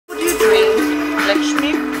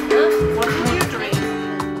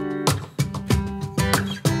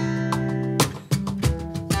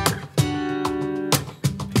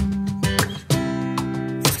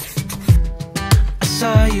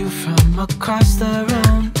across the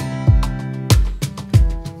room.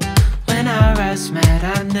 When our eyes met,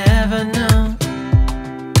 I never knew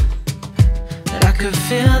that I could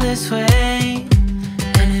feel this way,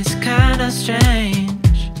 and it's kinda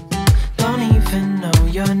strange. Don't even know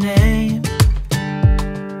your name.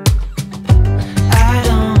 I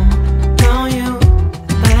don't know you,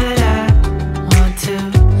 but I want to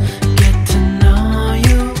get to know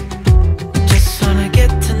you. Just wanna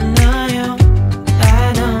get to know you.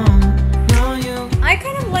 I don't know you. I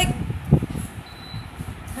kind of like...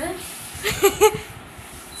 Huh?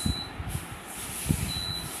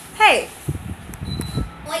 Hey!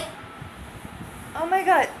 Wait. Oh my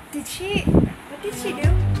god, did she... What did she do?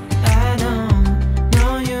 I don't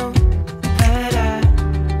know you, but I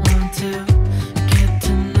want to get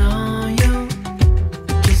to know you.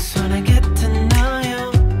 Just wanna get to know you.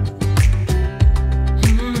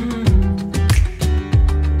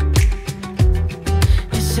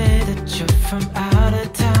 You say that you're from out of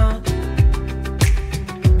town.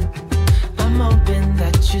 I'm hoping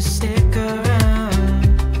that you stick around.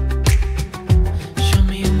 Show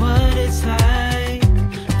me what it's like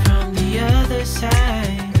from the other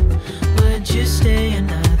side. Would you stay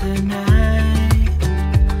another night?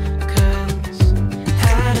 'Cause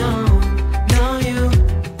I don't know you,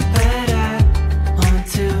 but I want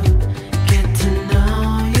to get to know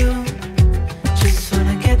you. Just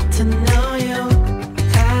wanna get to know you.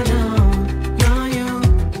 I don't know you,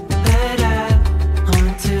 but I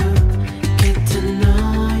want to get to know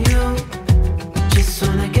you. Just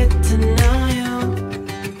wanna get to know you.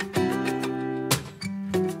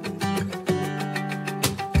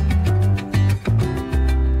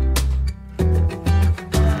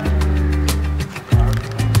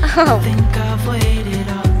 I think I've waited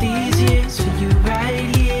all these years for you right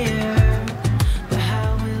here. But how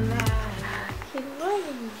will I?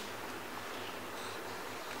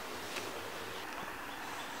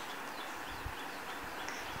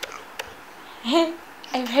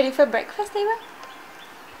 Are you ready for breakfast, Eva?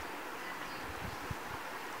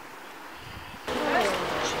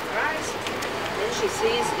 She cries, then she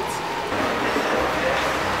sees it's...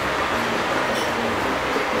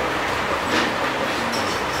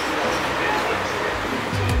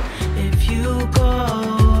 If you go,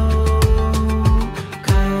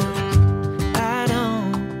 'cause I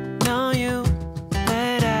don't know you,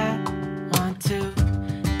 but I want to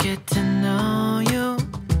get to know you.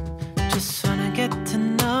 Just wanna get to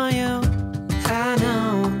know you. I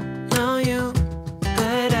don't know you,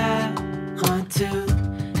 but I want to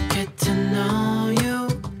get to know you.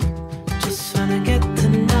 Just wanna get to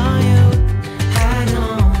know you. I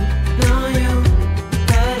don't know you,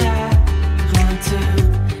 but I want to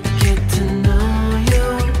get to know you.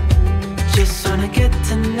 Just wanna get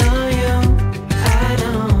to know you. I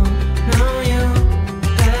don't know you,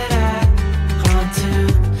 but I want to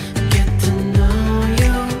get to know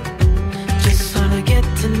you. Just wanna get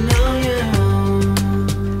to know you.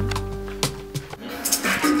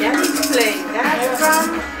 Daddy's playing that drum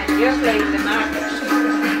and you're playing the maracas.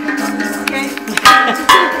 Okay?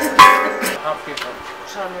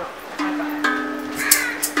 Sonja,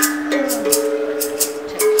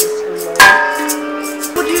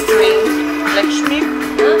 what do you drink, Lakshmi?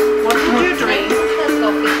 What do you drink?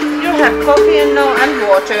 You have coffee and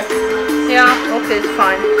water. Yeah, okay, it's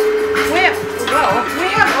fine. We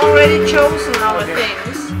have already chosen our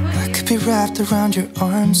things. I could be wrapped around your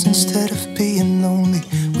arms instead of being lonely.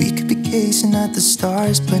 We could be gazing at the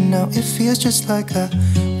stars, but now it feels just like I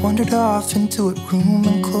wandered off into a room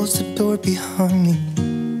and closed the door behind me.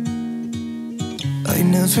 I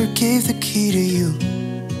never gave the key to you,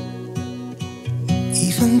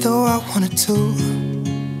 even though I wanted to.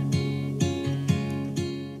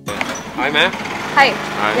 Hi, ma'am. Hi.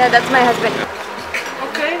 Hi. Yeah, that's my husband.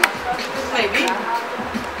 Okay, maybe.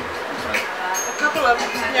 A couple of,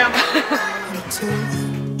 yeah.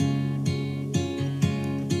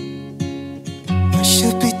 I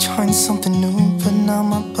should be trying something new, but now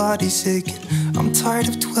my body's aching. I'm tired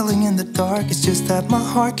of dwelling in the dark, it's just that my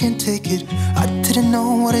heart can't take it. I didn't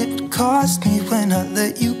know what it would cost me when I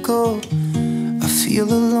let you go. I feel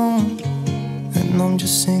alone, and I'm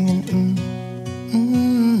just singing,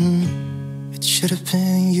 It should have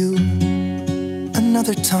been you.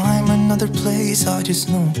 Another time, another place, I just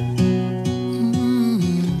know.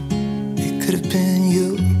 It could have been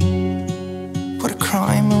you. What a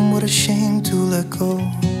crime and what a shame to let go.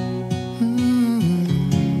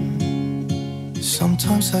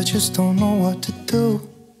 Sometimes I just don't know what to do.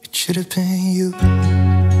 It should have been you.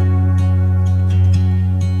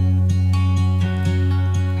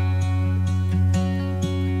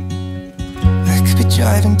 I could be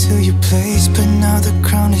driving to your place, but now the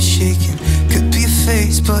ground is shaking.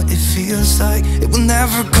 face, but it feels like it will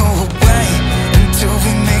never go away until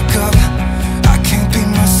we make up. I can't be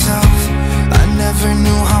myself. I never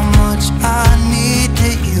knew how much I